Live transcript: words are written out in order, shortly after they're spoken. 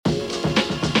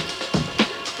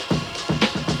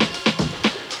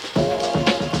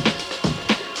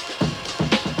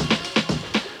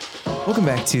Welcome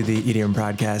back to the EDM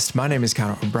Podcast. My name is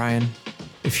Connor O'Brien.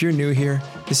 If you're new here,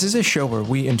 this is a show where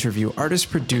we interview artists,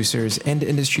 producers, and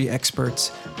industry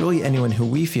experts, really anyone who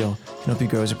we feel can help you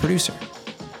grow as a producer.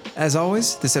 As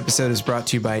always, this episode is brought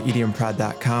to you by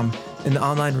EDMprod.com, an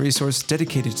online resource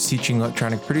dedicated to teaching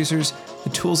electronic producers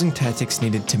the tools and tactics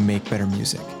needed to make better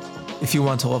music. If you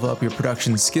want to level up your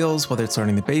production skills, whether it's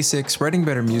learning the basics, writing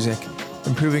better music,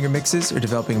 improving your mixes, or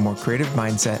developing a more creative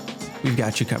mindset, we've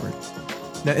got you covered.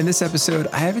 Now, in this episode,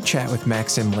 I have a chat with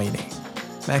Maxim Lany.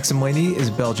 Maxim Lany is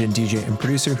a Belgian DJ and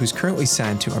producer who's currently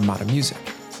signed to Armada Music.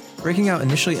 Breaking out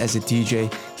initially as a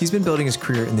DJ, he's been building his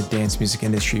career in the dance music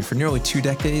industry for nearly 2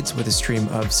 decades with a stream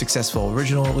of successful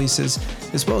original releases,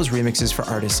 as well as remixes for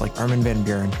artists like Armin van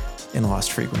Buuren and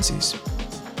Lost Frequencies.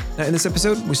 Now, in this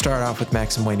episode, we start off with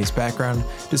Maxim Lany's background,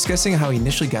 discussing how he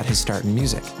initially got his start in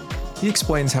music. He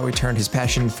explains how he turned his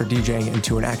passion for DJing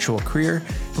into an actual career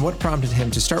and what prompted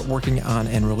him to start working on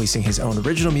and releasing his own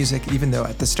original music, even though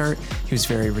at the start he was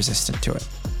very resistant to it.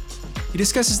 He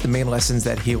discusses the main lessons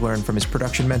that he learned from his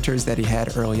production mentors that he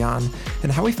had early on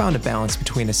and how he found a balance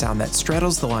between a sound that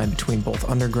straddles the line between both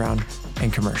underground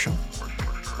and commercial.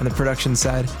 On the production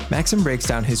side, Maxim breaks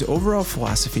down his overall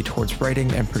philosophy towards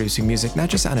writing and producing music, not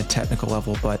just on a technical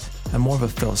level, but on more of a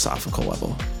philosophical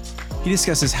level. He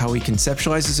discusses how he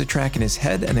conceptualizes a track in his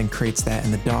head and then creates that in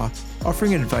the DAW,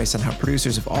 offering advice on how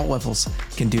producers of all levels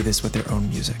can do this with their own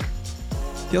music.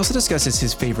 He also discusses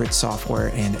his favorite software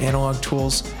and analog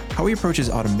tools, how he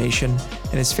approaches automation,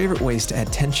 and his favorite ways to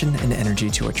add tension and energy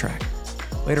to a track.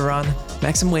 Later on,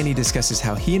 Maxim Lany discusses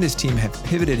how he and his team have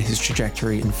pivoted his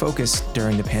trajectory and focus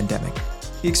during the pandemic.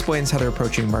 He explains how they're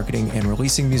approaching marketing and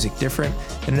releasing music different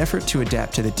in an effort to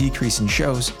adapt to the decrease in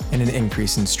shows and an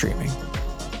increase in streaming.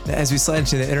 Now, as we slide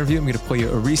into the interview, I'm going to play you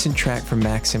a recent track from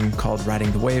Maxim called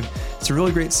Riding the Wave. It's a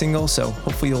really great single, so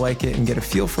hopefully you'll like it and get a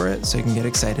feel for it so you can get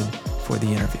excited for the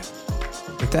interview.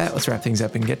 With that, let's wrap things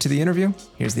up and get to the interview.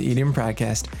 Here's the EDM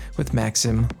Podcast with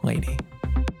Maxim Lany.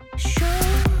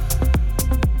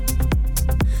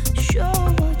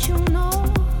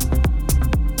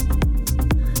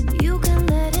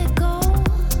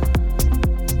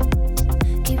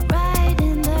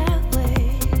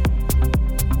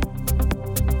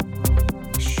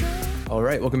 All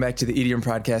right, welcome back to the EDM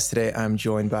Podcast. Today, I'm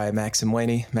joined by Maxim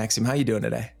Lany. Maxim, how are you doing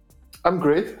today? I'm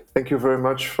great. Thank you very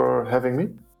much for having me.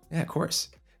 Yeah, of course.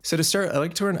 So to start, I'd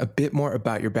like to learn a bit more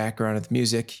about your background with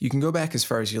music. You can go back as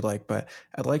far as you like, but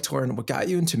I'd like to learn what got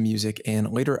you into music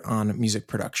and later on music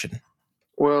production.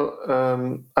 Well,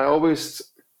 I always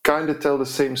kind of tell the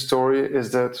same story,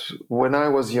 is that when I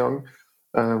was young,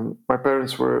 my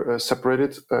parents were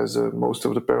separated, as most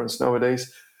of the parents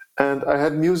nowadays, and I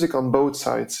had music on both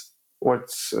sides.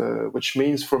 Which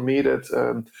means for me that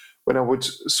when I would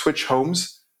switch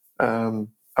homes,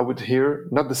 I would hear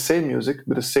not the same music,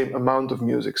 but the same amount of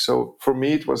music. So for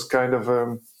me, it was kind of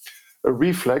a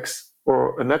reflex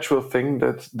or a natural thing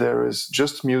that there is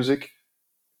just music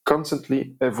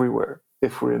constantly everywhere.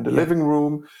 If we're in the living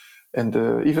room and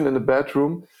even in the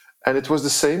bedroom, and it was the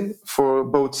same for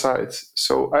both sides.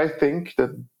 So I think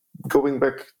that going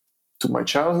back to my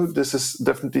childhood, this is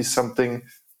definitely something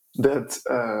that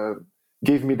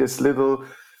gave me this little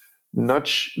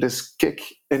nudge, this kick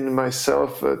in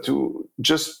myself to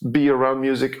just be around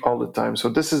music all the time. So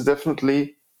this is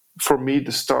definitely, for me,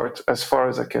 the start as far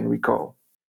as I can recall.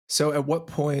 So at what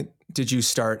point did you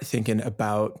start thinking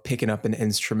about picking up an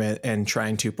instrument and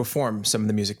trying to perform some of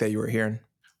the music that you were hearing?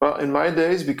 Well, in my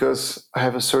days, because I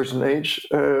have a certain age,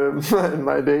 in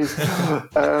my days,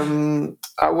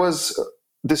 I was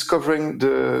discovering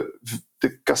the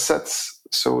cassettes,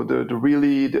 so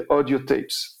the audio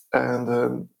tapes,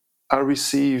 and I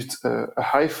received a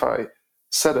hi-fi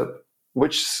setup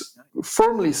which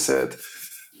formally said,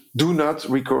 "Do not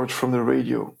record from the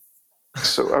radio."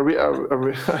 So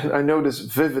I know this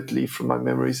vividly from my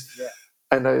memories. Yeah.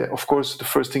 And of course, the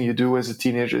first thing you do as a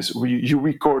teenager is you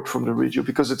record from the radio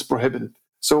because it's prohibited.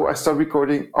 So I started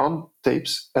recording on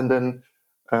tapes, and then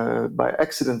by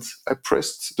accident, I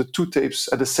pressed the 2 tapes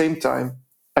at the same time,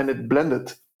 and it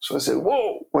blended. So I said,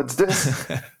 "Whoa, what's this?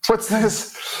 What's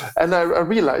this?" And I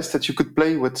realized that you could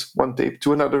play with one tape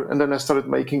to another, and then I started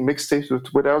making mixtapes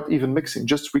without even mixing,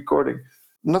 just recording.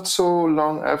 Not so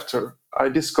long after, I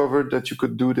discovered that you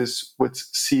could do this with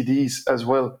CDs as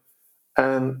well,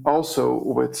 and also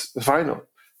with vinyl.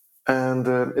 And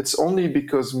it's only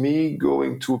because me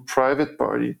going to a private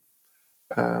party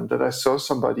that I saw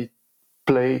somebody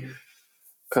play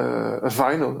a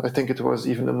vinyl. I think it was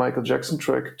even a Michael Jackson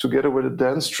track together with a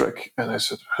dance track. And I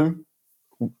said,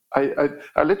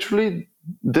 I literally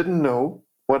didn't know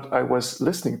what I was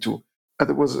listening to. And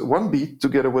it was one beat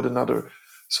together with another.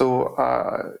 So,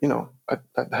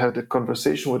 I had a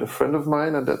conversation with a friend of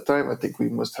mine at that time. I think we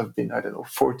must have been,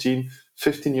 14,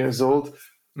 15 years old.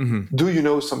 Mm-hmm. Do you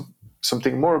know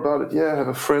something more about it? Yeah, I have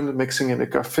a friend mixing in a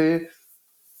cafe.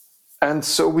 And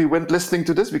so we went listening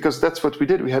to this because that's what we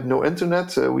did. We had no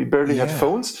internet. We barely had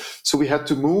phones. So we had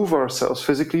to move ourselves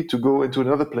physically to go into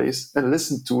another place and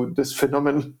listen to this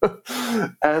phenomenon.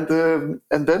 and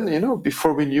then,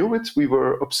 before we knew it, we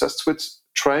were obsessed with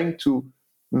trying to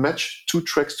match two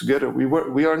tracks together.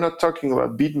 We are not talking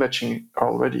about beat matching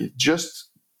already, just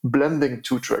blending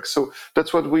two tracks. So that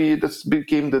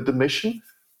became the mission.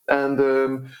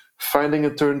 And finding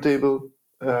a turntable,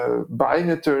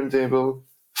 buying a turntable,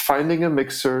 finding a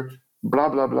mixer, blah,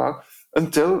 blah, blah,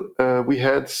 until we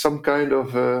had some kind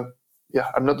of,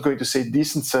 I'm not going to say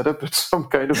decent setup, but some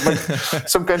kind of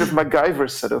MacGyver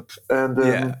setup.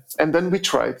 And then we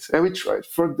tried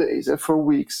for days and for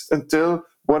weeks until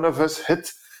one of us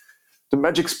hit the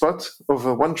magic spot of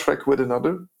one track with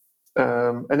another.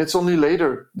 And it's only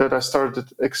later that I started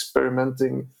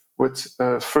experimenting with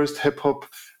first hip hop,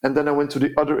 and then I went to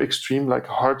the other extreme, like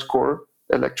hardcore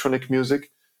electronic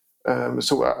music.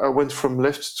 So I went from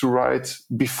left to right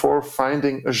before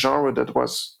finding a genre that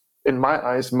was, in my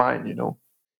eyes, mine,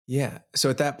 Yeah.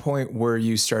 So at that point, were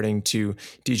you starting to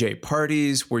DJ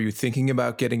parties? Were you thinking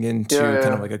about getting into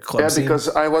kind of like a club scene? Yeah, because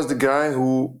I was the guy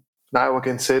who, now I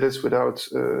can say this without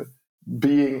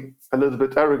being a little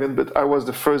bit arrogant, but I was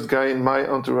the first guy in my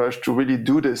entourage to really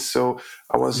do this. So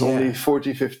I was only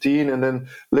 14, 15. And then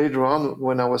later on,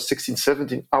 when I was 16,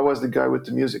 17, I was the guy with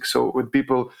the music. So when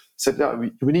people said,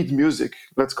 we need music,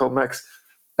 let's call Max.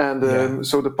 And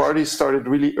so the parties started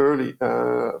really early,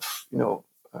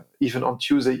 even on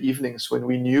Tuesday evenings, when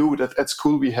we knew that at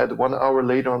school we had 1 hour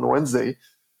later on Wednesday.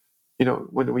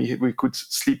 When we could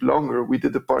sleep longer, we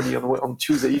did the party on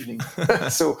Tuesday evening.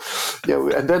 So,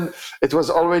 and then it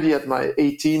was already at my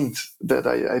 18th that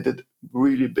I did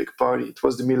really big party. It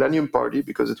was the Millennium Party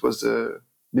because it was the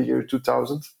year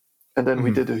 2000. And then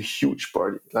we did a huge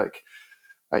party. Like,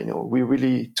 we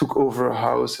really took over a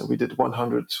house and we did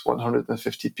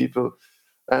 150 people.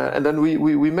 And then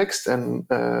we mixed, and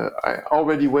I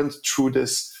already went through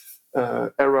this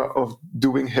era of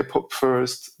doing hip hop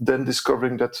first, then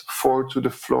discovering that 4 to the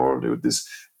floor, this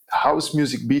house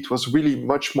music beat was really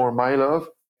much more my love.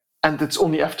 And it's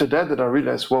only after that I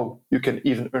realized, whoa, you can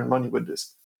even earn money with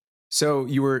this. So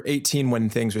you were 18 when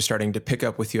things were starting to pick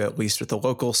up with you, at least with the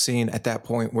local scene. At that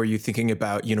point, were you thinking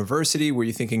about university? Were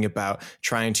you thinking about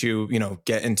trying to,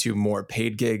 get into more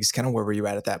paid gigs? Kind of where were you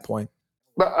at that point?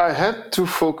 But I had to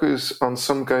focus on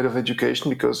some kind of education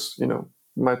because,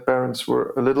 my parents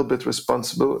were a little bit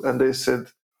responsible, and they said,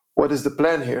 what is the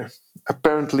plan here?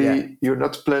 Apparently, you're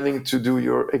not planning to do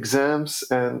your exams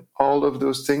and all of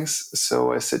those things.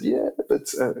 So I said, but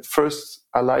first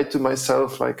I lied to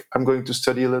myself, like I'm going to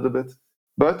study a little bit.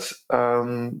 But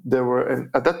there were,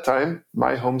 at that time,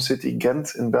 my home city,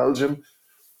 Ghent in Belgium,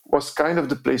 was kind of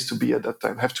the place to be at that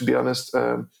time. I have to be honest,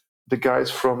 the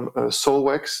guys from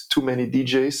Solwax, Too Many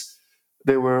DJs,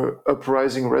 they were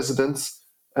uprising residents.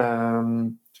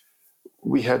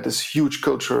 We had this huge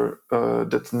culture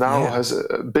that now has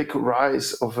a big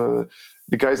rise of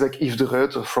the guys like Yves de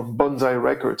Ruyter from Bonsai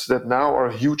Records that now are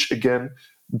huge again.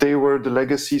 They were the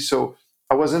legacy. So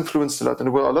I was influenced a lot. And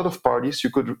there were a lot of parties. You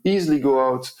could easily go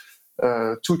out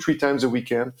 2-3 times a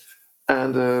weekend.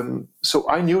 And so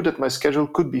I knew that my schedule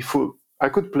could be full. I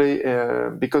could play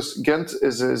because Ghent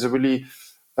is a really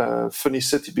funny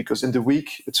city, because in the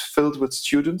week it's filled with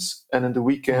students, and in the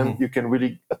weekend you can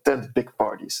really attend big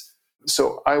parties.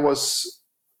 So I was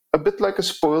a bit like a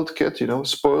spoiled kid,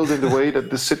 spoiled in the way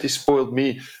that the city spoiled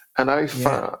me. And I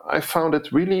found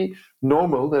it really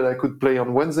normal that I could play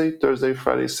on Wednesday, Thursday,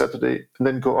 Friday, Saturday, and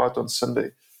then go out on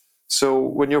Sunday. So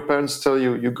when your parents tell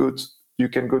you you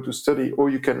can go to study, or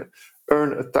you can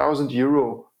earn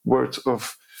 €1,000 worth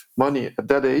of money at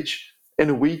that age in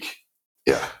a week,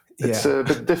 it's a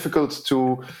bit difficult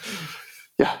to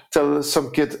tell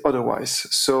some kid otherwise.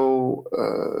 So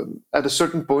at a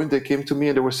certain point, they came to me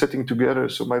and they were sitting together.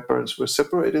 So my parents were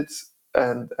separated,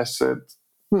 and I said,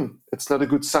 it's not a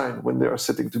good sign when they are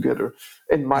sitting together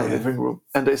in my living room.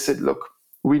 And they said, look,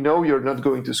 we know you're not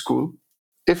going to school.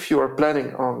 If you are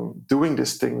planning on doing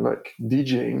this thing like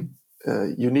DJing,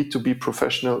 you need to be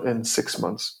professional in 6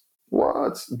 months.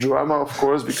 What? Drama, of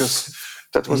course, because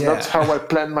that was not how I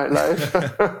planned my life.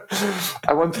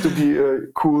 I wanted to be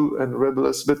cool and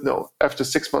rebellious, but no. After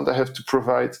 6 months, I have to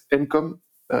provide income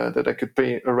that I could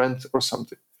pay a rent or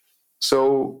something.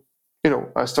 So,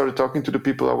 I started talking to the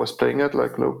people I was playing at,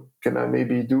 like, look, can I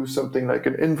maybe do something like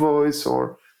an invoice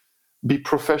or be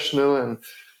professional? And,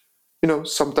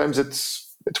 sometimes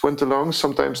it's it went along,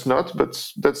 sometimes not,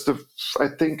 but I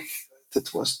think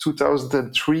that was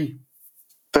 2003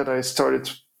 that I started,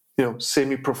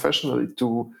 semi-professionally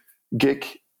to gig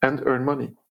and earn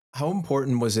money. How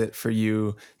important was it for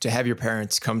you to have your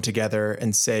parents come together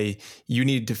and say, you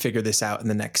need to figure this out in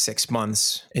the next 6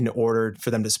 months in order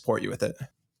for them to support you with it?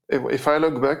 If I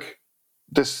look back,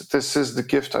 this is the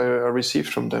gift I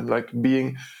received from them, like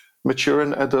being mature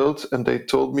and adult. And they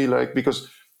told me, like, because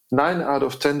 9 out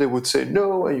of 10, they would say,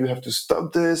 no, and you have to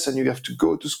stop this and you have to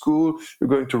go to school. You're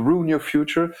going to ruin your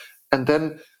future. And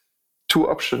then 2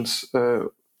 options.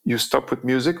 You stop with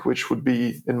music, which would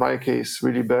be, in my case,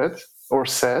 really bad or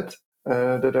sad,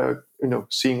 that are,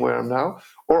 seeing where I'm now.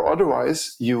 Or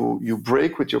otherwise, you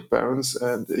break with your parents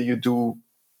and you do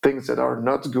things that are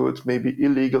not good, maybe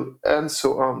illegal, and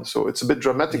so on. So it's a bit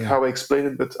dramatic how I explain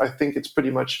it, but I think it's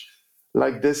pretty much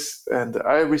like this. And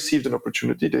I received an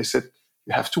opportunity. They said,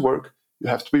 you have to work, you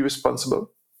have to be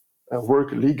responsible,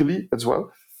 work legally as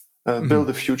well, build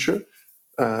a future.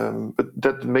 But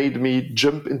that made me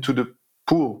jump into the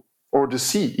pool or the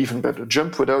sea, even better,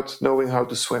 jump without knowing how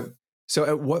to swim. So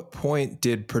at what point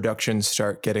did production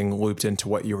start getting looped into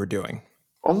what you were doing?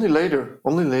 Only later.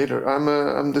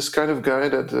 I'm this kind of guy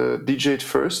that DJ'd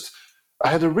first. I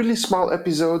had a really small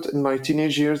episode in my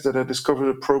teenage years that I discovered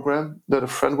a program that a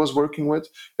friend was working with.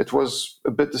 It was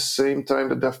a bit the same time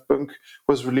that Daft Punk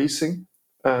was releasing.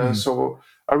 So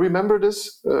I remember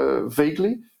this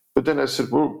vaguely, but then I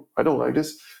said, whoa, I don't like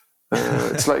this.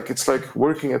 It's like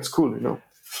working at school,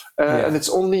 And it's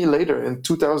only later in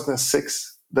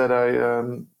 2006 that I,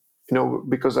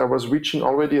 because I was reaching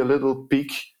already a little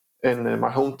peak in my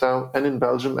hometown and in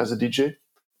Belgium as a DJ.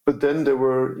 But then there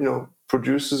were,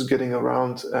 producers getting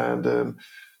around, and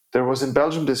there was in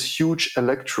Belgium this huge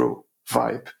electro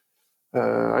vibe.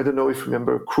 I don't know if you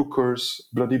remember Crookers,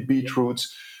 Bloody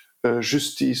Beetroots,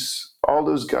 Justice, all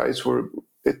those guys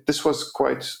this was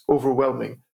quite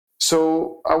overwhelming.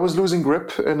 So I was losing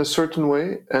grip in a certain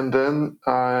way. And then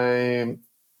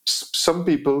some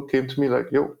people came to me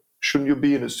like, yo, shouldn't you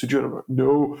be in a studio? And I'm like,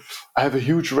 no, I have a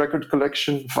huge record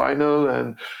collection, vinyl,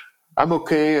 and I'm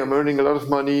okay. I'm earning a lot of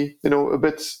money, a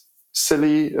bit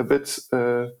silly, a bit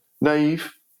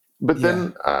naive. But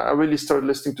then I really started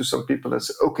listening to some people and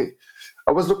said, okay,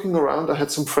 I was looking around. I had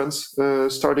some friends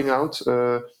starting out,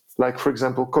 like, for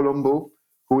example, Colombo,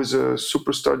 who is a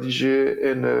superstar DJ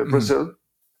in Brazil.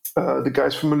 The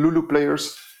guys from Lulu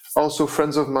Players, also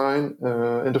friends of mine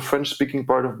in the French-speaking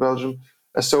part of Belgium.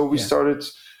 And so we started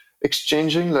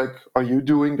exchanging, like, are you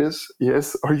doing this?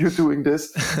 Yes. Are you doing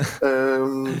this?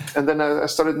 And then I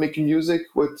started making music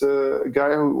with a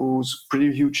guy who's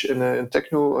pretty huge in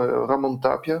techno, Ramon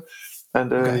Tapia.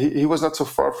 And he was not so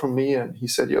far from me. And he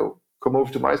said, yo, come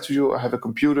over to my studio. I have a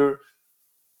computer.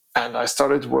 And I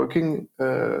started working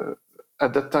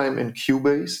at that time in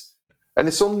Cubase. And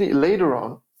it's only later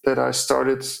on that I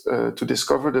started to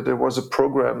discover that there was a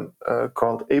program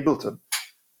called Ableton.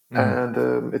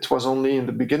 And it was only in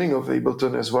the beginning of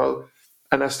Ableton as well.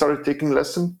 And I started taking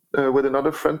lessons with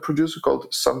another friend producer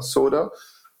called San Soda,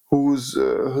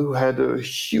 who had a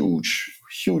huge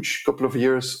couple of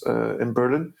years in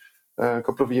Berlin, a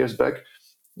couple of years back,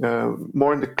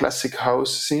 more in the classic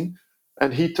house scene.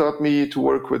 And he taught me to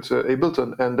work with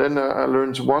Ableton. And then I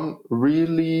learned one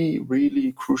really,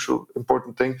 really crucial,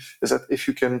 important thing is that if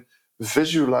you can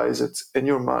visualize it in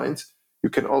your mind, you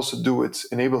can also do it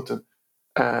in Ableton.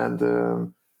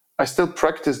 And I still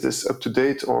practice this up to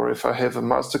date, or if I have a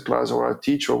masterclass or I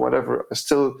teach or whatever, I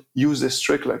still use this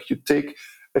trick. Like, you take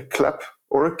a clap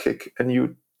or a kick and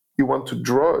you want to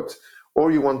draw it,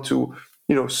 or you want to,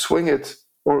 swing it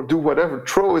or do whatever,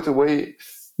 throw it away.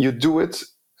 You do it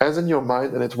as in your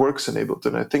mind, and it works in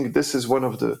Ableton. I think this is one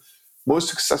of the most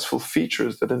successful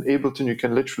features, that in Ableton you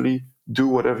can literally do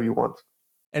whatever you want.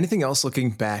 Anything else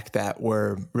looking back that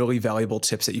were really valuable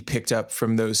tips that you picked up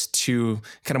from those two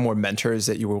kind of more mentors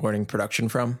that you were learning production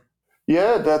from?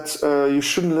 Yeah, that you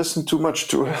shouldn't listen too much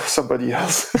to somebody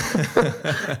else,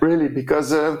 really,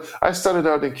 because I started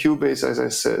out in Cubase, as I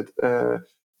said.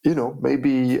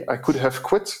 Maybe I could have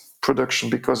quit production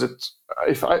because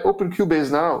if I open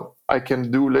Cubase now, I can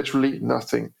do literally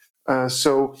nothing.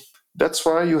 So that's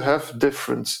why you have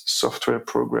different software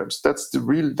programs. That's the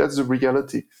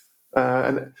reality.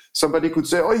 And somebody could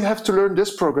say, oh, you have to learn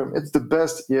this program. It's the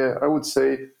best. Yeah, I would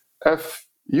say F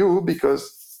you,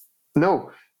 because no,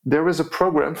 there is a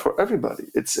program for everybody.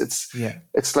 It's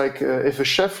like if a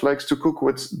chef likes to cook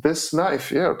with this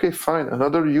knife, yeah, okay, fine.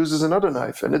 Another uses another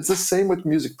knife. And it's the same with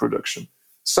music production.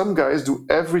 Some guys do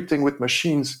everything with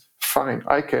machines. Fine,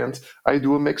 I can't. I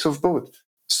do a mix of both.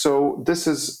 So this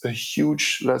is a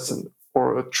huge lesson.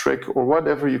 or a trick or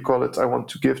whatever you call it I want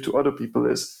to give to other people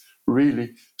is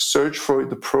really search for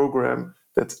the program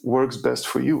that works best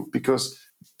for you, because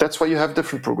that's why you have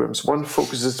different programs. One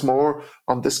focuses more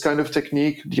on this kind of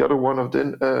technique, the other one of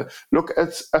then look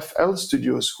at FL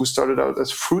Studios, who started out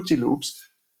as Fruity Loops.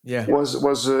 Yeah.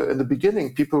 Was in the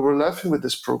beginning, people were laughing with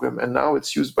this program, and now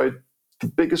it's used by the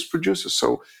biggest producers.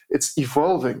 So it's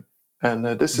evolving, and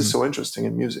this is so interesting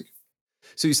in music.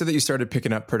 So you said that you started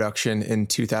picking up production in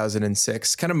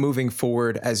 2006, kind of moving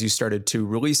forward as you started to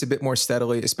release a bit more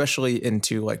steadily, especially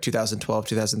into like 2012,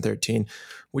 2013.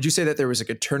 Would you say that there was like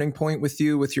a turning point with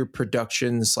you, with your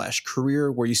production /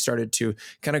 career, where you started to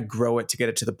kind of grow it to get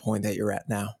it to the point that you're at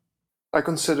now? I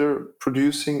consider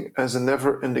producing as a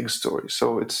never-ending story.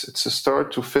 So it's a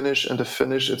start to finish, and the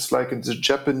finish, it's like in the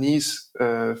Japanese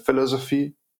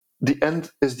philosophy, the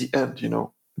end is the end,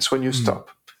 It's when you stop.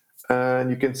 And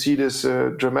you can see this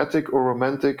dramatic or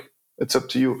romantic, it's up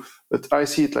to you. But I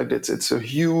see it like this. It's a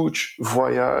huge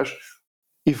voyage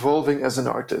evolving as an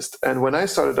artist. And when I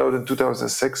started out in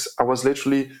 2006, I was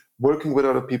literally working with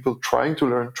other people, trying to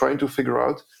learn, trying to figure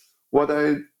out what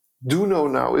I do know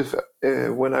now. If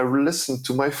when I listen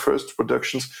to my first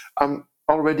productions, I'm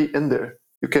already in there.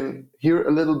 You can hear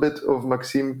a little bit of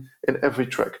Maxim in every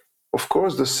track. Of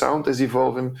course, the sound is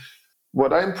evolving.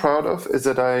 What I'm proud of is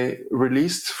that I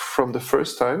released from the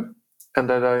first time and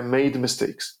that I made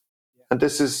mistakes. And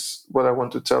this is what I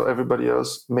want to tell everybody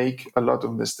else. Make a lot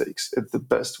of mistakes. It's the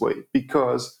best way,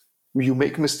 because you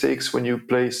make mistakes when you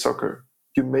play soccer.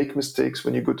 You make mistakes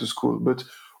when you go to school. But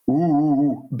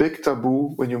big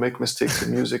taboo when you make mistakes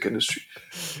in music industry.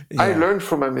 Yeah. I learned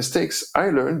from my mistakes.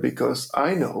 I learned because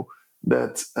I know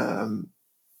that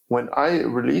when I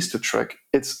release the track,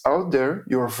 it's out there,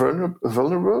 you're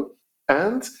vulnerable,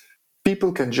 and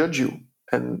people can judge you.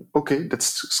 And okay,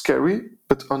 that's scary.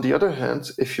 But on the other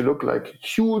hand, if you look like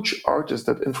huge artists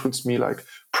that influenced me, like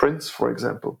Prince, for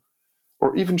example,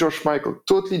 or even George Michael,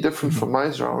 totally different from my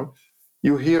genre,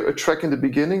 you hear a track in the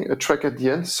beginning, a track at the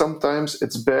end. Sometimes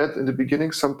it's bad in the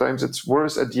beginning, sometimes it's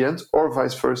worse at the end, or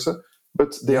vice versa.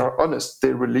 But they are honest.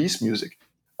 They release music.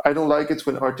 I don't like it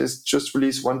when artists just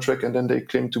release one track and then they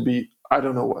claim to be, I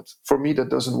don't know what. For me, that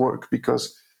doesn't work,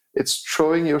 because it's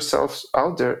throwing yourself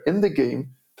out there in the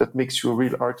game that makes you a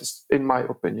real artist, in my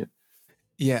opinion.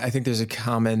 Yeah, I think there's a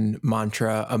common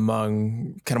mantra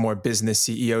among kind of more business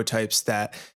CEO types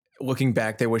that looking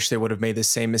back, they wish they would have made the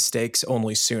same mistakes,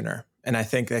 only sooner. And I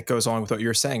think that goes along with what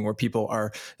you're saying, where people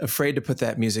are afraid to put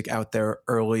that music out there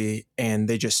early and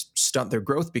they just stunt their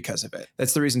growth because of it.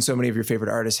 That's the reason so many of your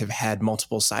favorite artists have had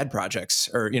multiple side projects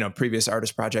or, previous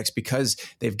artist projects, because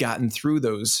they've gotten through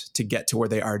those to get to where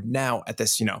they are now at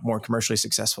this, more commercially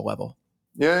successful level.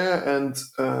 Yeah.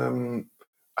 And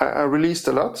I released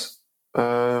a lot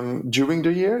during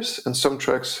the years, and some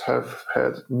tracks have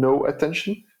had no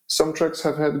attention. Some tracks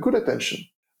have had good attention.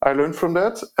 I learned from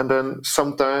that, and then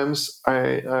sometimes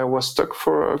I was stuck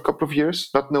for a couple of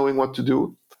years, not knowing what to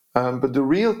do. But the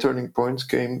real turning point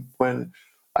came when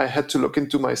I had to look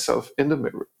into myself in the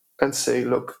mirror and say,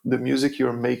 look, the music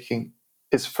you're making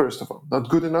is, first of all, not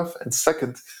good enough, and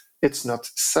second, it's not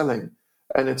selling.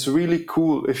 And it's really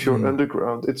cool if you're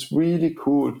underground. It's really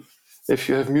cool if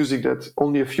you have music that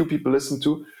only a few people listen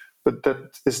to, but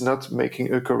that is not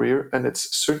making a career, and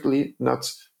it's certainly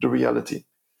not the reality.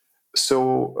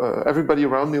 So everybody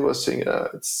around me was saying,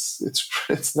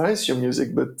 it's nice, your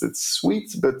music, but it's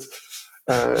sweet. But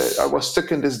I was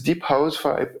stuck in this deep house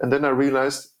vibe. And then I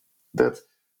realized that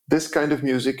this kind of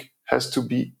music has to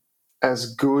be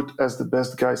as good as the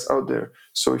best guys out there.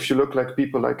 So if you look like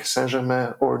people like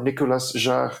Saint-Germain or Nicolas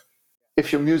Jarre,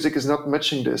 if your music is not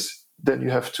matching this, then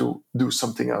you have to do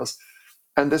something else.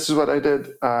 And this is what I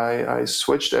did. I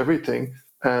switched everything,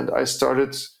 and I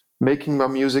started making my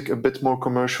music a bit more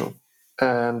commercial.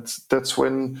 And that's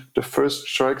when the first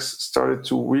tracks started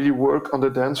to really work on the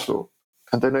dance floor.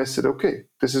 And then I said, okay,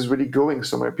 this is really going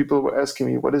somewhere. People were asking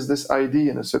me, what is this ID?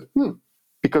 And I said,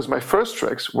 because my first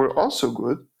tracks were also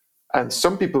good, and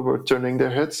some people were turning their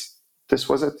heads. This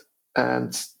was it.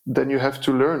 And then you have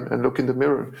to learn and look in the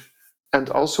mirror. And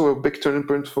also a big turning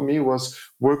point for me was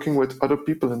working with other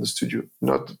people in the studio,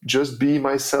 not just be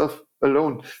myself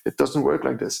alone. It doesn't work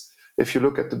like this. If you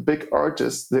look at the big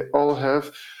artists, they all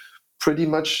have pretty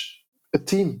much a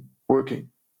team working,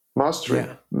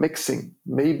 mastering, mixing,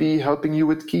 maybe helping you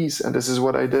with keys. And this is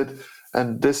what I did.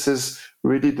 And this is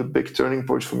really the big turning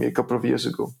point for me a couple of years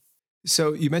ago.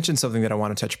 So you mentioned something that I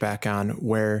want to touch back on,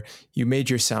 where you made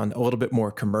your sound a little bit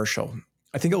more commercial.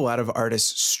 I think a lot of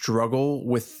artists struggle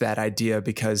with that idea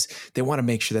because they want to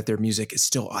make sure that their music is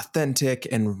still authentic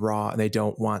and raw, and they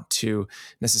don't want to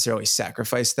necessarily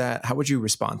sacrifice that. How would you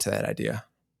respond to that idea?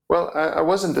 Well, I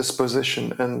was in this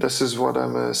position, and this is what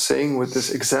I'm saying with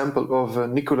this example of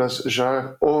Nicolas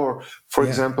Jarre, or, for Yeah.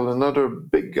 example, another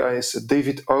big guy is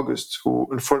David August, who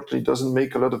unfortunately doesn't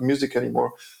make a lot of music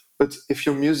anymore. But if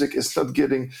your music is not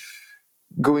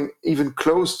going even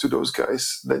close to those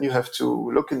guys, then you have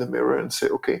to look in the mirror and say,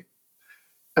 okay,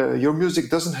 your music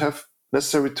doesn't have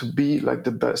necessarily to be like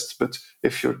the best, but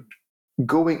if you're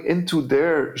going into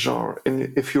their genre,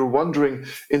 and if you're wandering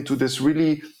into this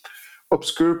really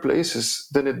obscure places,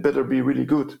 then it better be really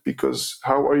good, because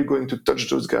how are you going to touch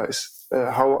those guys?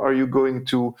 How are you going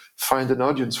to find an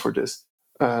audience for this?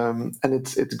 And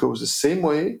it goes the same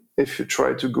way if you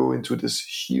try to go into this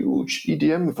huge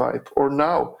EDM vibe, or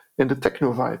now in the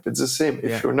techno vibe. It's the same. Yeah.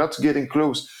 If you're not getting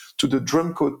close to the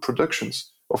drum code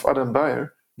productions of Adam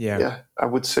Beyer, Yeah. I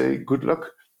would say good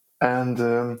luck. And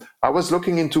I was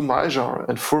looking into my genre,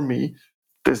 and for me,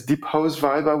 this deep house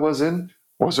vibe I was in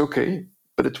was okay,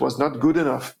 but it was not good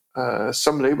enough.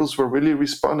 Some labels were really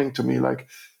responding to me like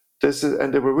this,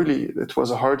 and they were really, it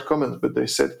was a hard comment, but they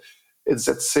said, it's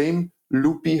that same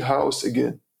loopy house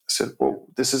again. I said, oh,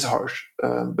 this is harsh.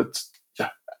 But yeah,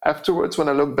 afterwards, when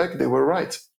I look back, they were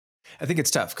right. I think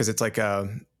it's tough because it's like,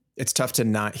 it's tough to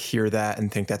not hear that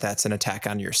and think that that's an attack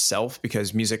on yourself,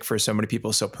 because music for so many people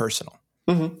is so personal.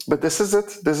 Mm-hmm. But this is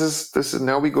it. This is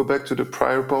now we go back to the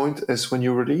prior point, is when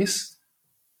you release,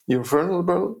 you're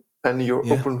vulnerable and you're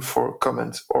open for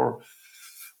comment, or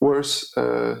worse,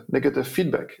 negative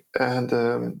feedback.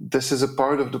 And this is a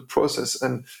part of the process.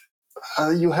 And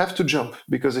you have to jump,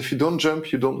 because if you don't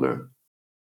jump, you don't learn.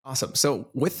 Awesome. So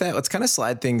with that, let's kind of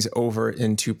slide things over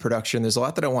into production. There's a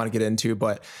lot that I want to get into,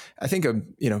 but I think a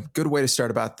good way to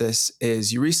start about this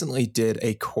is you recently did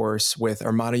a course with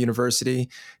Armada University,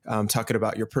 talking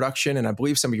about your production and I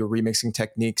believe some of your remixing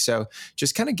techniques. So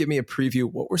just kind of give me a preview.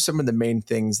 What were some of the main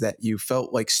things that you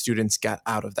felt like students got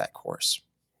out of that course?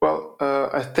 Well,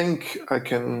 I think I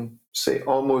can say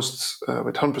almost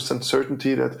with 100%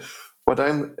 certainty that what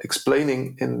I'm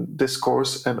explaining in this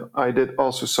course, and I did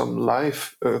also some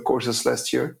live courses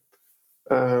last year.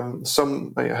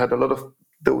 I had a lot of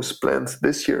those planned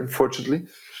this year, unfortunately,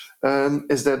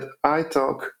 is that I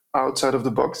talk outside of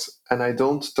the box, and I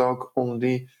don't talk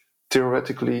only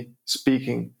theoretically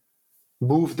speaking.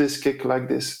 Move this kick like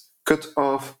this, cut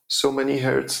off so many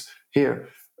hertz here.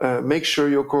 Make sure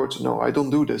your chords. No, I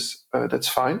don't do this. That's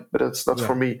fine, but that's not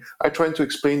for me. I try to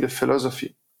explain the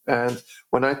philosophy. And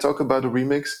when I talk about a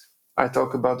remix, I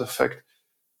talk about the fact,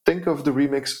 think of the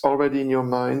remix already in your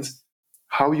mind,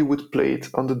 how you would play it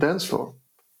on the dance floor.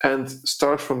 And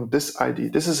start from this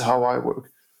idea. This is how I work.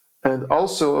 And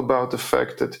also about the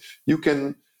fact that you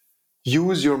can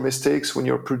use your mistakes when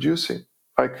you're producing.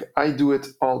 Like I do it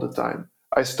all the time.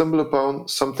 I stumble upon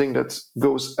something that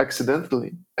goes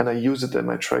accidentally and I use it in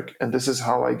my track. And this is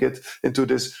how I get into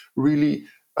this really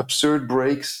absurd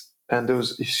breaks and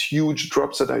those huge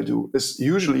drops that I do. Is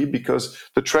usually because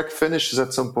the track finishes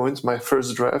at some point, my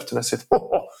first draft, and I said,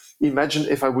 oh, imagine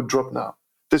if I would drop now.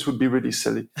 This would be really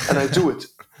silly. And I do it.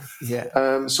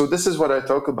 So this is what I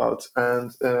talk about.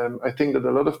 And I think that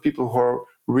a lot of people who are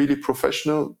really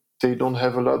professional, they don't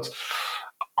have a lot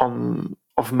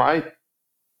of my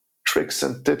tricks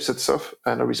and tips and stuff,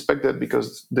 and I respect that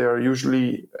because they are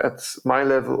usually at my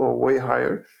level or way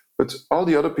higher. But all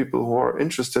the other people who are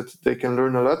interested, they can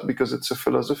learn a lot because it's a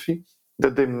philosophy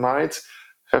that they might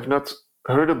have not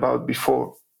heard about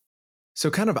before. So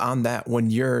kind of on that,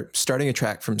 when you're starting a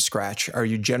track from scratch, are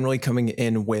you generally coming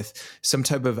in with some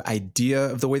type of idea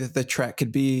of the way that the track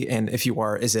could be? And if you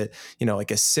are, is it,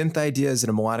 like a synth idea? Is it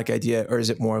a melodic idea? Or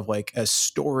is it more of like a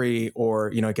story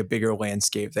or, like a bigger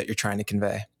landscape that you're trying to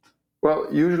convey? Well,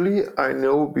 usually I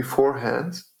know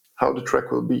beforehand how the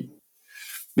track will be,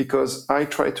 because I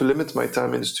try to limit my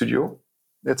time in the studio.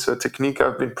 It's a technique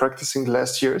I've been practicing the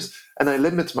last years, and I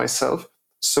limit myself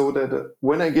so that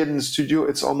when I get in the studio,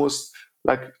 it's almost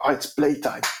like, it's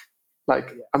playtime.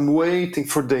 Like I'm waiting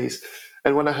for days.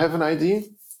 And when I have an idea,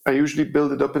 I usually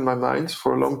build it up in my mind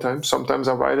for a long time. Sometimes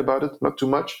I write about it, not too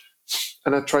much.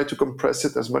 And I try to compress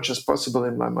it as much as possible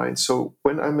in my mind. So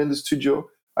when I'm in the studio,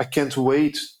 I can't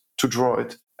wait to draw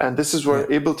it. And this is where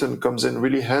Ableton comes in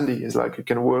really handy. It's like you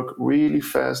can work really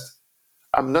fast.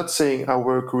 I'm not saying I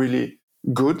work really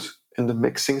good in the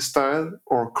mixing style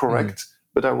or correct,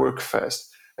 but I work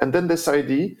fast. And then this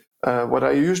idea, what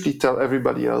I usually tell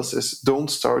everybody else is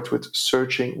don't start with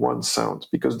searching one sound,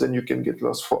 because then you can get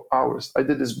lost for hours. I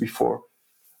did this before.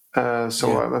 I'm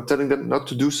telling them not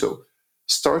to do so.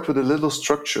 Start with a little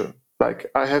structure,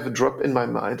 Like I have a drop in my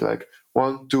mind, like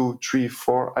 1, 2, 3,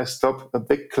 4, I stop, a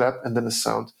big clap, and then a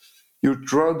sound. You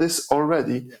draw this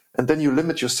already, and then you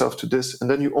limit yourself to this, and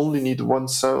then you only need one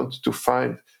sound to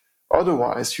find.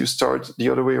 Otherwise, you start the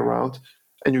other way around,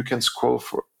 and you can scroll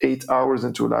for 8 hours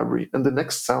into a library, and the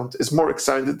next sound is more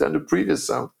excited than the previous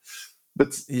sound. But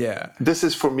this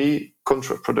is, for me,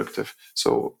 counterproductive.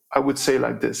 So I would say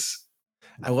like this.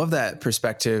 I love that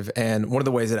perspective. And one of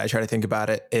the ways that I try to think about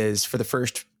it is for the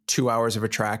first 2 hours of a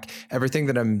track, everything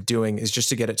that I'm doing is just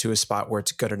to get it to a spot where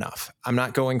it's good enough. I'm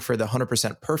not going for the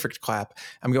 100% perfect clap.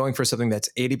 I'm going for something that's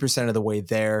 80% of the way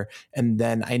there. And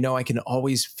then I know I can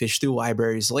always fish through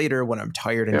libraries later when I'm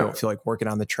tired and don't feel like working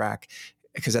on the track.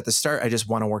 Because at the start, I just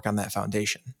want to work on that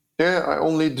foundation. Yeah, I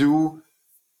only do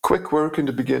quick work in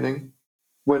the beginning.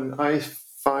 When I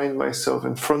find myself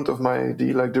in front of my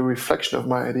idea, like the reflection of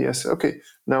my idea, I say, okay,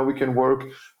 now we can work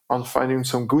on finding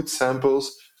some good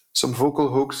samples, some vocal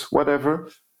hooks, whatever.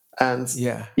 And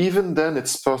even then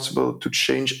it's possible to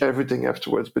change everything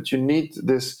afterwards, but you need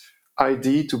this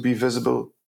idea to be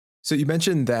visible. So you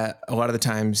mentioned that a lot of the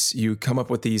times you come up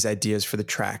with these ideas for the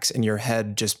tracks in your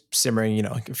head, just simmering,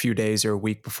 like a few days or a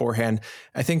week beforehand.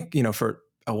 I think, for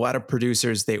a lot of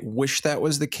producers, they wish that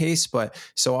was the case, but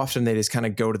so often they just kind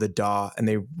of go to the DAW and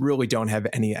they really don't have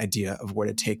any idea of where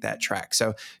to take that track.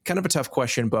 So kind of a tough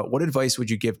question, but what advice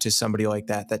would you give to somebody like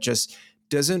that just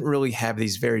doesn't really have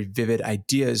these very vivid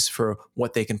ideas for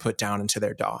what they can put down into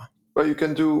their DAW? Well, you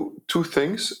can do two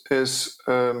things, is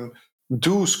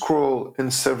do scroll in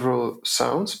several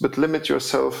sounds, but limit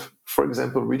yourself, for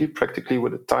example, really practically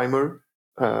with a timer.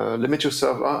 Limit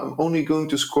yourself, I'm only going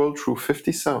to scroll through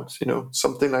 50 sounds,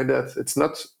 something like that. It's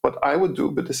not what I would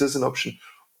do, but this is an option.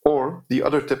 Or the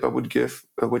other tip I would give,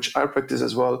 which I practice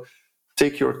as well,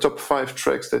 take your top 5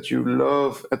 tracks that you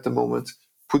love at the moment,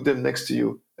 put them next to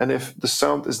you. And if the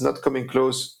sound is not coming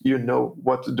close, you know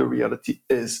what the reality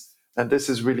is. And this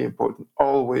is really important.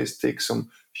 Always take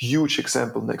some huge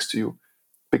example next to you,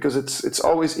 because it's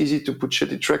always easy to put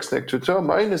shitty tracks next to it. Oh,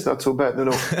 mine is not so bad.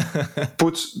 No.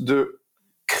 Put the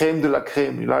crème de la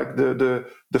crème, like the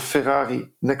Ferrari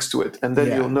next to it, and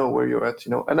then you'll know where you're at.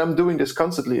 And I'm doing this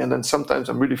constantly, and then sometimes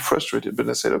I'm really frustrated, but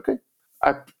I said, okay,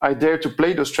 I dare to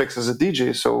play those tracks as a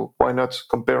DJ, so why not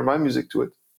compare my music to it?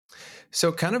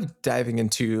 So kind of diving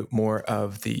into more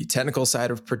of the technical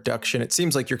side of production, it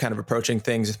seems like you're kind of approaching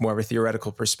things with more of a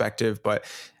theoretical perspective, but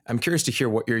I'm curious to hear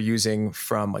what you're using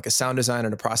from like a sound design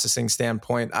and a processing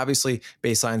standpoint. Obviously,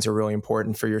 bass lines are really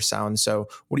important for your sound. So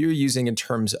what are you using in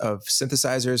terms of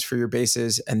synthesizers for your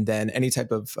basses, and then any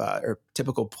type of or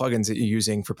typical plugins that you're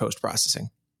using for post-processing?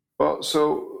 Well,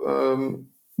 so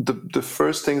the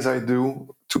first things I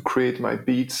do to create my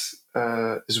beats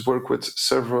is work with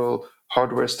several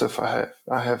hardware stuff I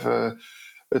have a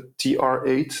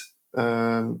TR8,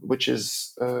 which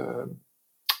is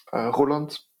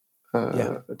Roland.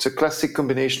 It's a classic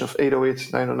combination of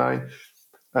 808,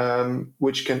 909,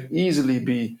 which can easily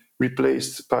be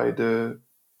replaced by the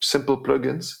simple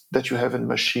plugins that you have in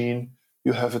Machine.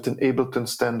 You have it in Ableton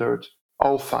Standard,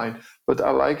 all fine. But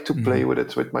I like to play with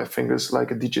it with my fingers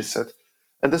like a DJ set.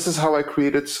 And this is how I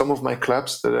created some of my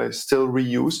claps that I still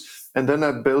reuse. And then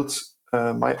I built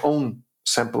my own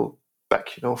sample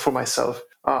back, for myself.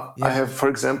 I have, for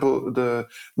example,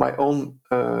 my own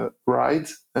ride,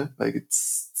 like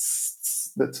it's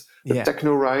that the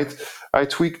techno ride. I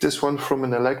tweaked this one from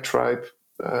an Electribe.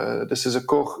 This is a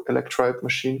Korg Electribe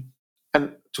machine,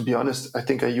 and to be honest, I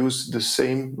think I use the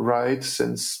same ride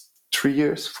since 3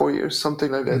 years, 4 years,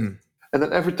 something like that. And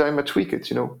then every time I tweak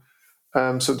it,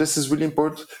 So this is really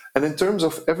important. And in terms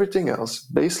of everything else,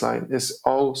 baseline is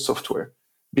all software,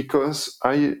 because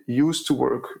I used to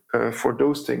work for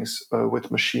those things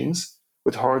with machines,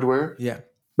 with hardware.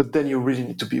 But then you really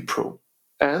need to be a pro.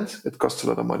 And it costs a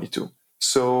lot of money too.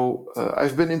 So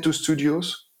I've been into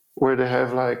studios where they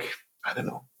have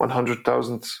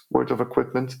 100,000 worth of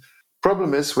equipment.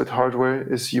 Problem is with hardware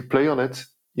is you play on it,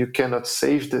 you cannot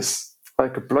save this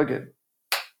like a plugin.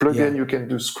 You can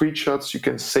do screenshots, you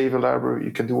can save a library,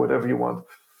 you can do whatever you want.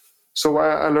 So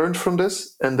I learned from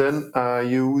this, and then I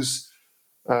use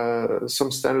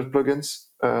some standard plugins,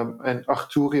 and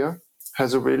Arturia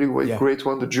has a really great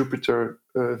one, the Jupiter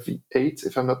V8,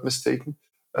 if I'm not mistaken.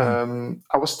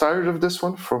 I was tired of this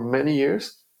one for many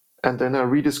years, and then I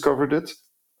rediscovered it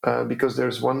because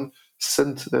there's one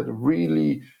synth that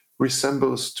really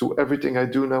resembles to everything I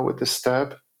do now with the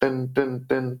stab. And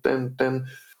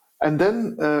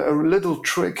then a little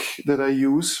trick that I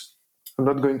use, I'm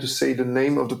not going to say the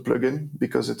name of the plugin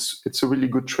because it's a really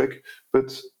good trick,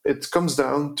 but it comes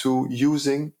down to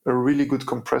using a really good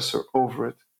compressor over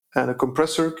it. And a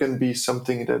compressor can be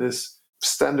something that is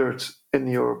standard in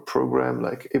your program,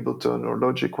 like Ableton or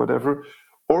Logic, whatever.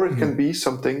 Or it can be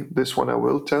something, this one I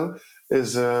will tell,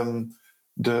 is the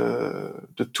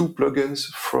two plugins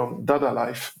from Dada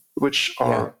Life, which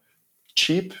are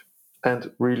cheap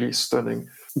and really stunning.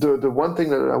 The one thing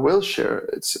that I will share,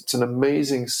 it's an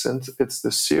amazing synth. It's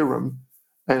the Serum,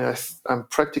 and I'm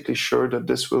practically sure that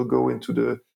this will go into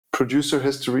the producer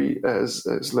history as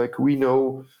like we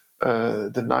know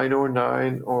the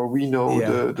 909, or we know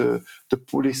the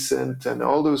Polysynth and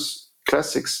all those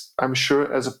classics. I'm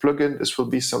sure as a plugin this will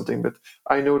be something, but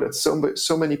I know that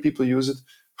so many people use it,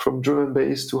 from drum and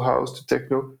bass to house to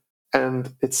techno,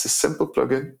 and it's a simple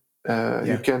plugin.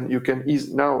 You can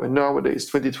nowadays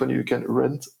 2020 you can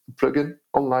rent a plugin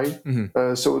online.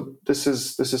 So this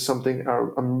is something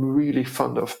I'm really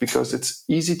fond of, because it's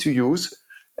easy to use,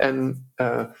 and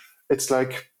it's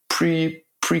like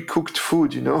pre-cooked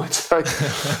food. It's like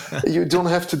you don't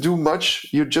have to do much.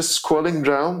 You're just scrolling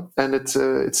down, and it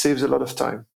saves a lot of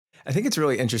time. I think it's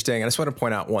really interesting. I just want to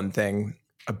point out one thing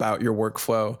about your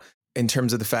workflow, in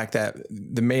terms of the fact that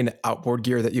the main outboard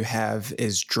gear that you have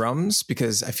is drums,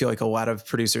 because I feel like a lot of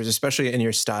producers, especially in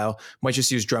your style, might just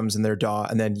use drums in their DAW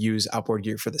and then use outboard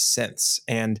gear for the synths.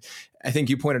 And I think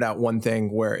you pointed out one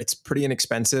thing where it's pretty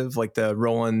inexpensive, like the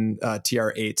Roland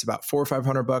TR8, it's about $400 or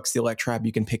 $500. The Electrab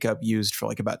you can pick up used for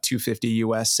like about $250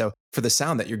 US. So for the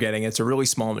sound that you're getting, it's a really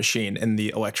small machine in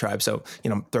the Electrab. So,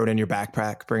 throw it in your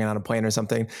backpack, bring it on a plane or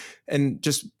something. And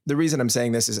just the reason I'm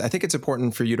saying this is I think it's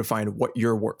important for you to find what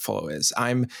your workflow is.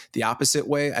 I'm the opposite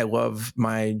way. I love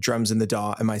my drums in the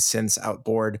DAW and my synths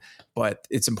outboard, but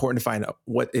it's important to find out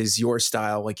what is your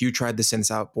style. Like you tried the synths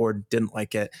outboard, didn't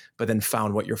like it, but then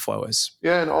found what your flow is.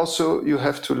 Yeah, and also you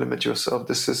have to limit yourself.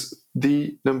 This is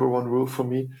the number one rule for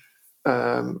me.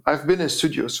 I've been in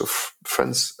studios of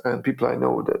friends and people I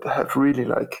know that have really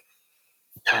like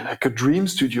a dream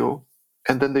studio,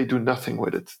 and then they do nothing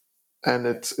with it. And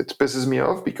it pisses me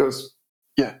off, because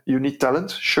you need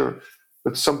talent, sure,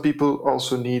 but some people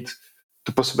also need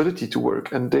the possibility to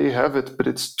work, and they have it, but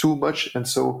it's too much, and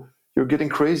so you're getting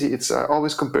crazy. I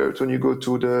always compare it when you go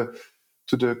to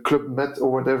the Club Med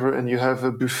or whatever, and you have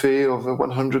a buffet of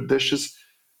 100 dishes.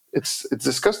 It's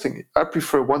disgusting. I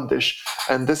prefer one dish,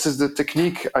 and this is the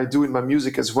technique I do in my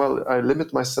music as well. I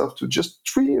limit myself to just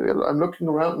 3. I'm looking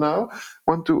around now.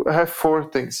 Want to have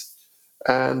 4 things,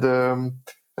 and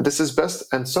this is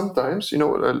best. And sometimes,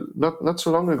 not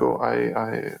so long ago,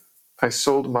 I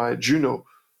sold my Juno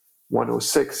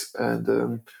 106,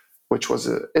 and which is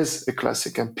a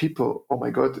classic, and people, oh my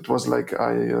god, it was like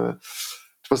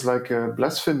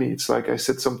blasphemy. It's like I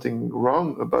said something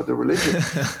wrong about the religion.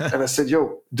 And I said,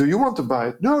 yo, do you want to buy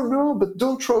it? No, but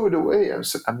don't throw it away. I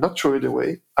said, I'm not throwing it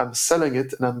away. I'm selling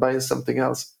it, and I'm buying something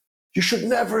else. You should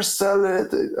never sell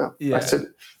it. I said,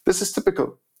 this is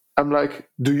typical. I'm like,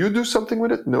 do you do something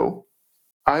with it? No.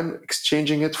 I'm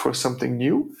exchanging it for something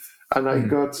new. And I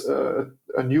got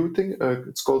a new thing.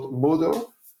 It's called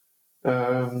Modo.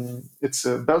 It's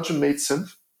a Belgian-made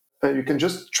synth. You can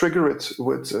just trigger it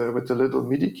with a little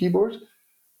MIDI keyboard,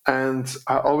 and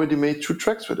I already made 2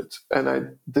 tracks with it. And I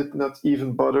did not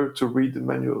even bother to read the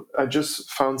manual. I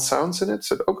just found sounds in it,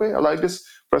 said, okay, I like this,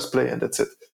 press play, and that's it.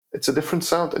 It's a different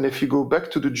sound. And if you go back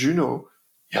to the Juno,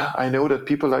 I know that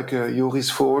people like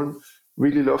Joris Voorn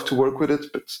really love to work with it,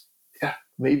 but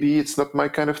maybe it's not my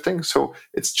kind of thing. So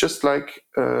it's just like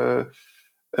an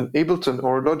Ableton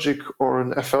or Logic or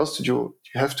an FL Studio.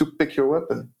 You have to pick your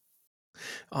weapon.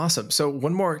 Awesome. So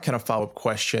one more kind of follow-up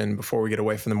question before we get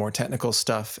away from the more technical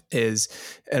stuff is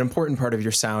an important part of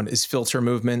your sound is filter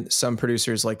movement. Some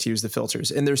producers like to use the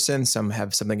filters in their synth. Some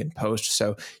have something in post.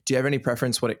 So do you have any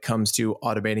preference when it comes to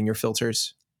automating your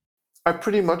filters? I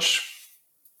pretty much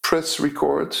press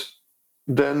record,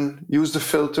 then use the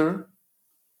filter,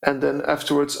 and then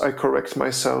afterwards I correct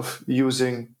myself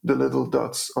using the little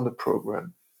dots on the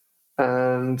program.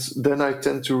 And then I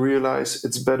tend to realize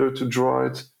it's better to draw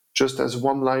it just as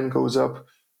one line goes up,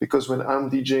 because when I'm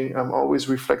DJing, I'm always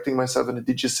reflecting myself in a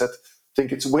DJ set. I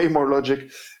think it's way more logic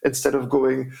instead of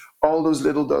going all those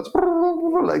little dots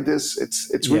like this.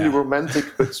 It's really romantic,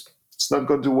 but it's not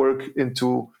going to work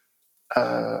into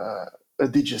a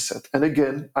DJ set. And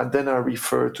again, then I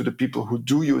refer to the people who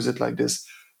do use it like this.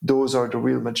 Those are the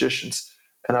real magicians.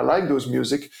 And I like those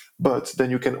music, but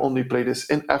then you can only play this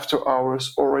in after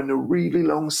hours or in a really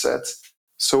long set.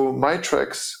 So my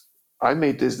tracks, I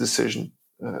made this decision.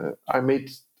 I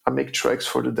make tracks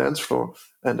for the dance floor,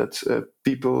 and that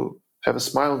people have a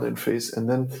smile on their face, and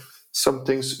then some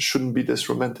things shouldn't be this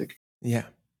romantic. Yeah.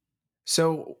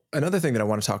 So another thing that I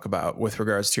want to talk about with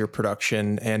regards to your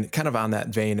production and kind of on that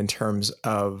vein in terms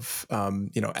of,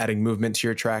 adding movement to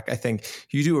your track, I think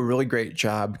you do a really great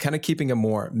job kind of keeping a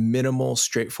more minimal,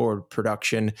 straightforward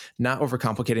production, not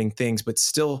overcomplicating things, but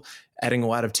still adding a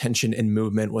lot of tension and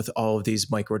movement with all of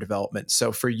these micro developments.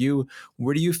 So for you,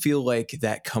 where do you feel like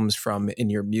that comes from in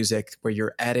your music, where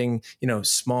you're adding,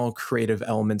 small creative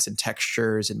elements and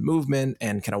textures and movement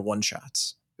and kind of one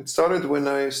shots? It started when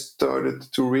I started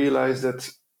to realize that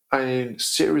I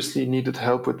seriously needed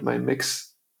help with my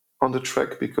mix on the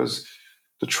track because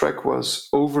the track was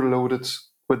overloaded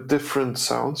with different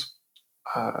sounds.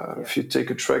 If you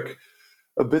take a track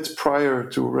a bit prior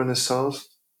to Renaissance,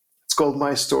 it's called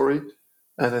My Story,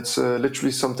 and it's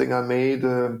literally something I made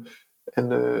in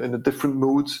a different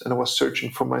mood, and I was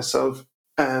searching for myself,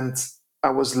 and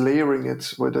I was layering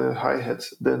it with a hi-hat,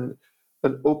 then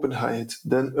an open hi-hat,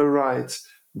 then a ride,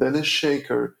 then a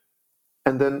shaker,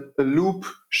 and then a loop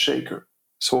shaker.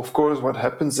 So of course, what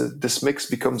happens is this mix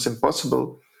becomes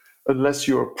impossible unless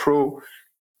you're a pro.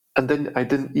 And then I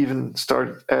didn't even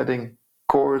start adding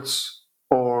chords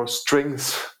or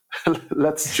strings.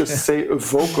 Let's just say a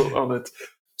vocal on it.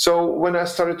 So when I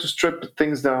started to strip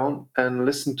things down and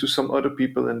listen to some other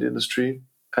people in the industry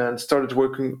and started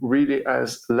working really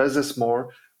as less is more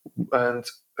and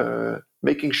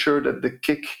making sure that the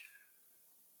kick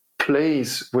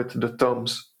plays with the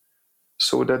thumbs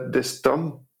so that this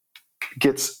thumb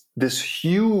gets this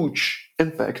huge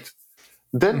impact.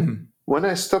 Then when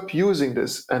I stop using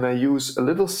this and I use a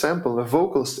little sample, a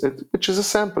vocal, which is a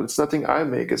sample, it's nothing I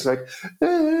make, it's like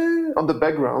on the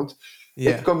background,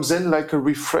 it comes in like a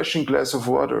refreshing glass of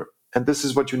water. And this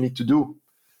is what you need to do.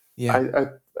 Yeah.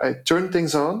 I turn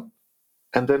things on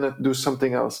and then I do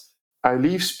something else. I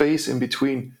leave space in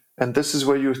between. And this is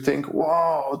where you think,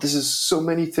 wow, this is so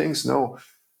many things. No,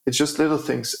 it's just little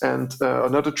things. And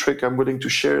another trick I'm willing to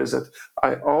share is that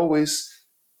I always,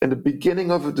 in the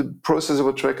beginning of the process of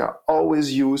a track, I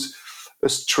always use a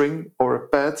string or a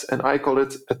pad, and I call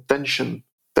it a tension.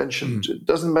 It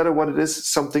doesn't matter what it is,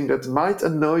 something that might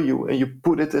annoy you, and you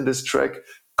put it in this track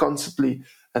constantly.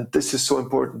 And this is so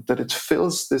important that it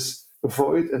fills this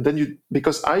void. And then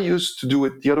because I used to do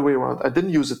it the other way around, I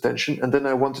didn't use a tension, and then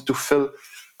I wanted to fill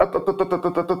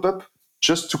up,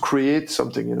 just to create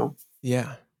something.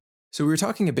 Yeah. So we were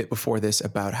talking a bit before this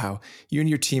about how you and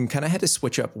your team kind of had to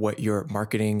switch up what your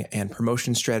marketing and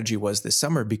promotion strategy was this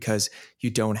summer because you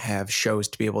don't have shows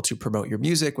to be able to promote your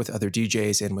music with other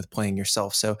DJs and with playing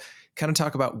yourself. So kind of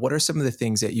talk about what are some of the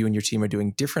things that you and your team are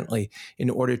doing differently in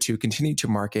order to continue to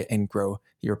market and grow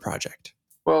your project?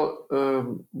 Well,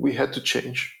 we had to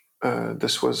change.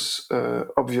 This was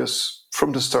obvious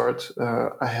from the start.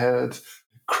 I had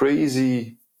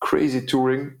crazy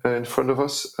touring in front of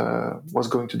us. Was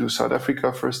going to do South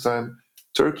Africa first time,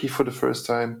 Turkey for the first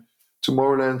time,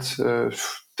 Tomorrowland, I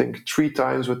think 3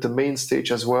 times with the main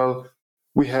stage as well.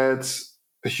 We had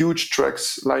huge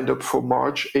tracks lined up for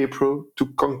March, April to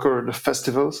conquer the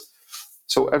festivals.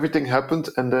 So everything happened.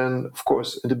 And then, of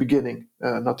course, in the beginning,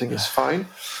 nothing is fine.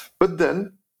 But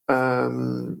then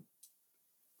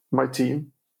my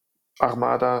team,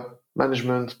 Armada,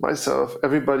 management, myself,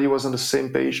 everybody was on the same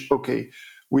page. Okay,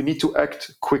 we need to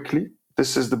act quickly.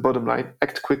 This is the bottom line.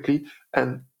 Act quickly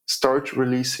and start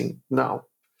releasing now.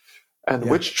 And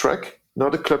which track?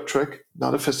 Not a club track,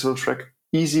 not a festival track,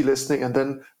 easy listening. And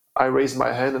then I raised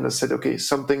my hand and I said, okay,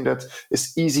 something that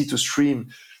is easy to stream.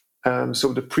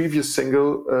 So the previous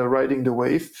single, Riding the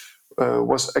Wave,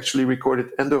 was actually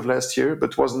recorded end of last year,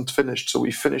 but wasn't finished. So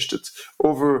we finished it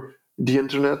over the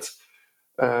internet.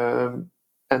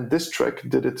 And this track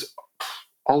did it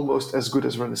almost as good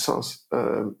as Renaissance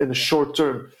in a short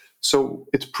term. So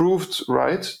it proved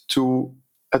right to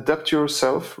adapt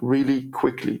yourself really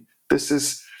quickly. This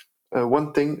is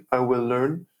one thing I will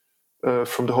learn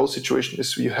from the whole situation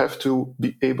is you have to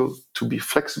be able to be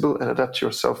flexible and adapt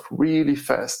yourself really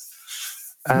fast.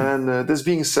 And this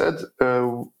being said,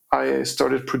 I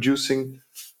started producing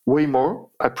way more.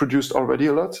 I produced already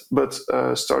a lot, but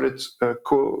started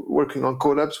working on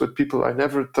collabs with people I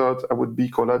never thought I would be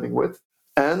collabing with,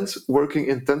 and working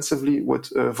intensively with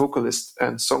vocalists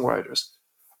and songwriters.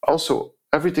 Also,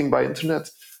 everything by internet,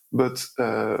 but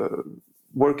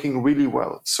working really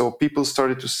well. So people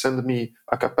started to send me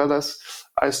a cappellas.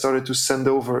 I started to send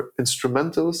over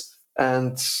instrumentals.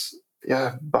 And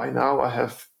by now I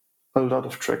have a lot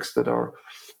of tracks that are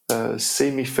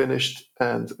semi-finished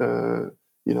and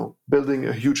building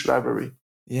a huge library.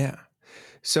 Yeah.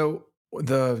 So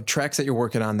the tracks that you're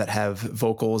working on that have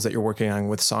vocals that you're working on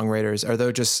with songwriters,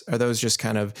 are those just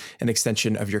kind of an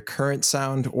extension of your current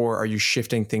sound, or are you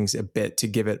shifting things a bit to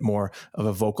give it more of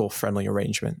a vocal friendly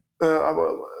arrangement?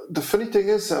 Well, the funny thing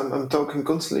is, I'm talking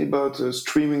constantly about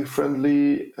streaming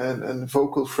friendly and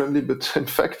vocal friendly, but in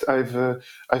fact,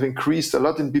 I've increased a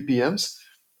lot in BPMs,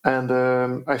 and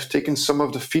I've taken some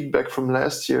of the feedback from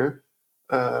last year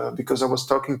because I was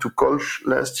talking to Kolsch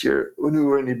last year when we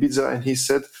were in Ibiza, and he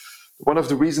said one of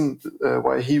the reasons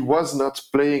why he was not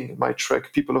playing my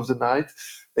track "People of the Night,"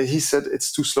 he said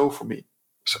it's too slow for me.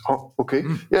 So, oh, okay,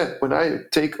 yeah. When I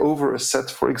take over a set,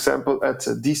 for example, at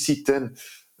DC10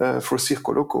 for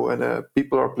Circo Loco, and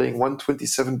people are playing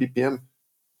 127 BPM,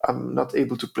 I'm not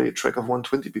able to play a track of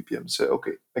 120 BPM. So,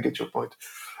 okay, I get your point.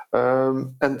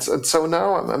 And so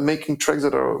now I'm making tracks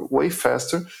that are way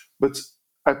faster, but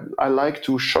I like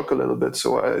to shock a little bit.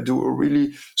 So I do a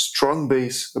really strong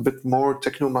bass, a bit more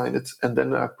techno-minded, and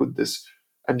then I put this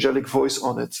angelic voice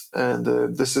on it. And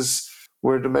this is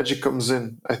where the magic comes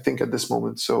in, I think, at this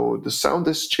moment. So the sound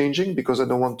is changing because I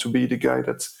don't want to be the guy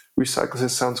that recycles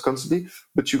his sounds constantly,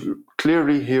 but you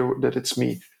clearly hear that it's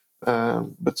me.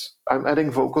 But I'm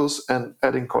adding vocals and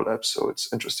adding collabs, so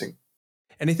it's interesting.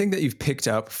 Anything that you've picked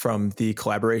up from the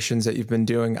collaborations that you've been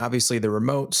doing? Obviously, they're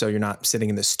remote, so you're not sitting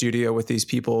in the studio with these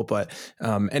people. But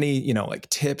any, like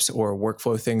tips or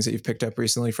workflow things that you've picked up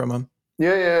recently from them?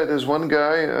 Yeah. There's one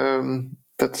guy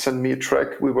that sent me a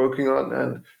track we're working on,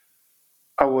 and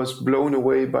I was blown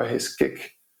away by his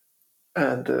kick.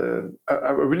 And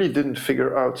I really didn't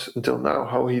figure out until now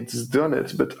how he's done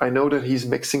it. But I know that he's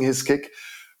mixing his kick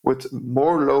with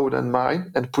more low than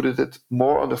mine and put it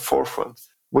more on the forefront,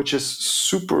 which is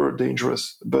super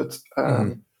dangerous. But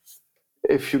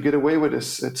if you get away with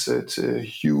this, it's a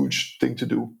huge thing to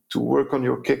do, to work on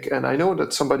your kick. And I know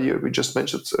that somebody we just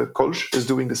mentioned, Kolsch, is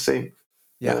doing the same.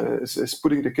 Yeah, is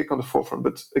putting the kick on the forefront.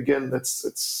 But again,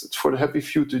 it's for the happy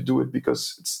few to do it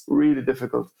because it's really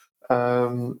difficult.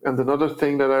 And another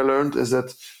thing that I learned is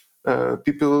that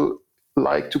people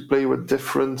like to play with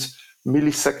different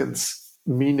milliseconds,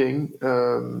 meaning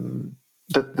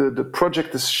that the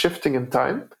project is shifting in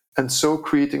time and so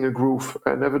creating a groove.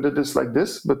 I never did this like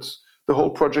this, but the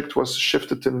whole project was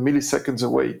shifted in milliseconds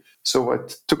away. So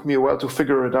it took me a while to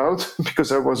figure it out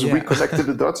because I was reconnected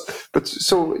the dots. But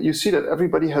so you see that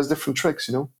everybody has different tricks,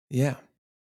 Yeah.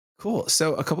 Cool.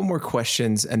 So a couple more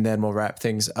questions and then we'll wrap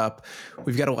things up.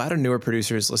 We've got a lot of newer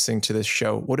producers listening to this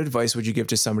show. What advice would you give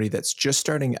to somebody that's just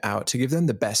starting out to give them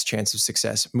the best chance of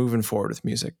success moving forward with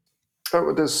music?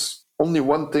 There's only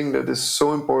one thing that is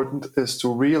so important is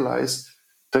to realize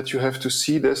that you have to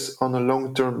see this on a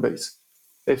long-term base.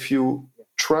 If you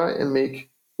try and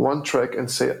make one track and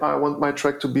say, I want my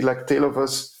track to be like Tale of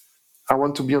Us, I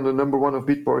want to be on the number one of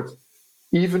Beatport,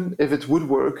 even if it would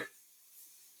work,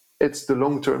 it's the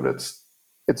long term.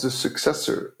 It's a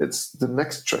successor. It's the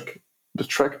next track, the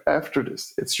track after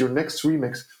this. It's your next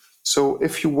remix. So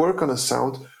if you work on a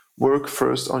sound, work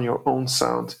first on your own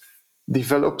sound.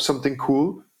 Develop something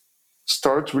cool.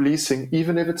 Start releasing,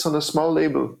 even if it's on a small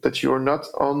label, that you're not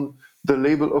on the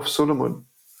label of Solomon.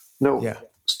 No,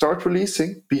 start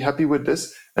releasing, be happy with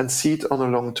this, and see it on a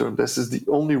long term. This is the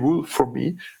only rule for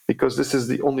me, because this is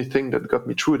the only thing that got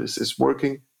me through this, is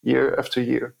working year after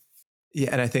year. Yeah,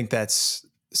 and I think it's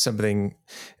something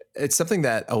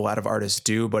that a lot of artists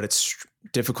do, but it's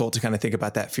difficult to kind of think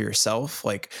about that for yourself.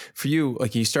 Like for you,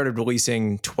 like you started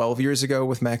releasing 12 years ago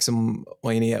with Maxim,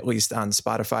 Lany, at least on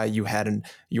Spotify.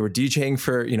 You were DJing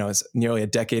for, it's nearly a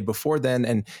decade before then.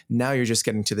 And now you're just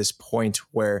getting to this point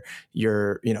where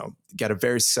you're, got a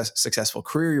very successful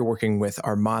career. You're working with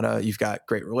Armada. You've got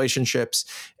great relationships,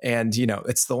 and,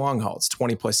 it's the long haul. It's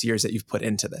 20 plus years that you've put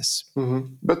into this.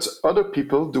 Mm-hmm. But other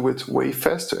people do it way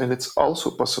faster, and it's also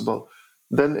possible.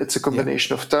 Then it's a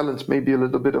combination of talent, maybe a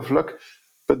little bit of luck.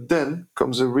 But then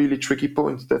comes a really tricky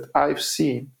point that I've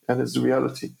seen, and it's the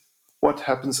reality. What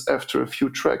happens after a few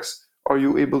tracks? Are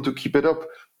you able to keep it up?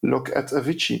 Look at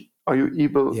Avicii. Are you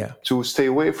able to stay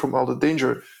away from all the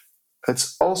danger?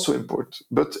 It's also important,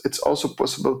 but it's also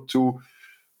possible to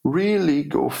really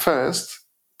go fast,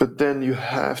 but then you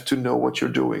have to know what you're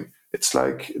doing. It's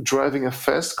like driving a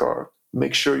fast car.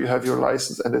 Make sure you have your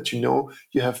license and that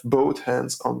you have both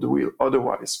hands on the wheel.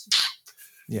 Otherwise,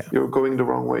 you're going the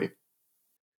wrong way.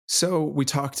 So we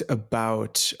talked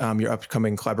about your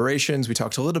upcoming collaborations. We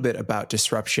talked a little bit about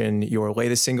Disruption, your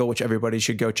latest single, which everybody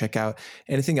should go check out.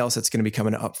 Anything else that's going to be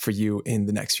coming up for you in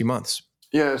the next few months?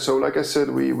 Yeah, so like I said,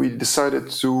 we decided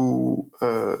to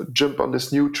jump on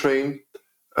this new train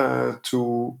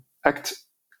to act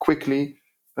quickly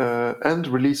and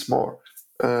release more.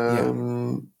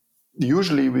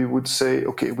 Usually we would say,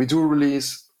 okay, we do a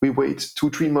release, we wait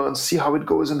 2-3 months, see how it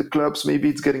goes in the clubs, maybe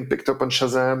it's getting picked up on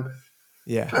Shazam.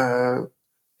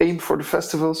 Aim for the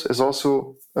festivals is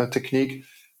also a technique.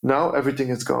 Now everything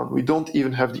is gone. We don't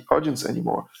even have the audience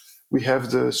anymore. We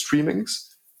have the streamings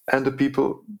and the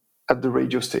people at the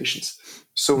radio stations.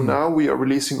 So now we are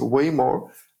releasing way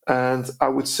more. And I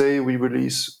would say we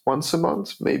release once a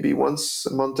month, maybe once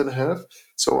a month and a half.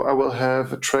 So I will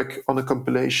have a track on a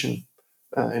compilation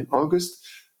in August.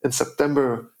 In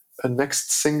September, a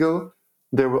next single.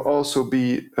 There will also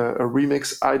be a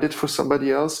remix I did for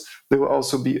somebody else. There will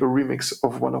also be a remix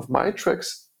of one of my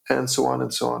tracks, and so on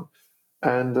and so on.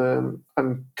 And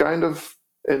I'm kind of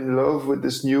in love with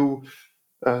this new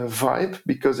vibe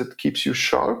because it keeps you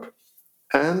sharp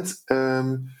and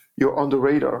you're on the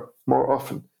radar more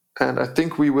often. And I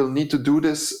think we will need to do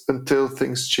this until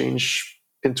things change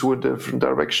into a different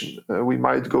direction. We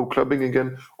might go clubbing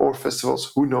again or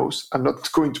festivals. Who knows? I'm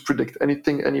not going to predict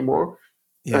anything anymore.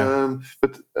 Yeah,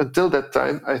 But until that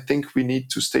time, I think we need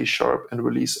to stay sharp and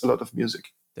release a lot of music.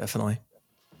 definitely.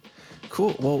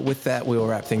 Cool. Well, with that, we will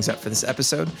wrap things up for this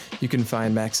episode. You can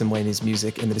find Maxim Lany's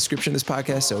music in the description of this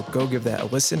podcast, so go give that a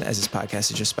listen as this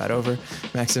podcast is just about over.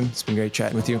 Maxim, it's been great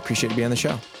chatting with you. Appreciate you being on the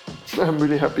show. I'm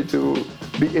really happy to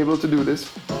be able to do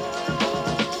this.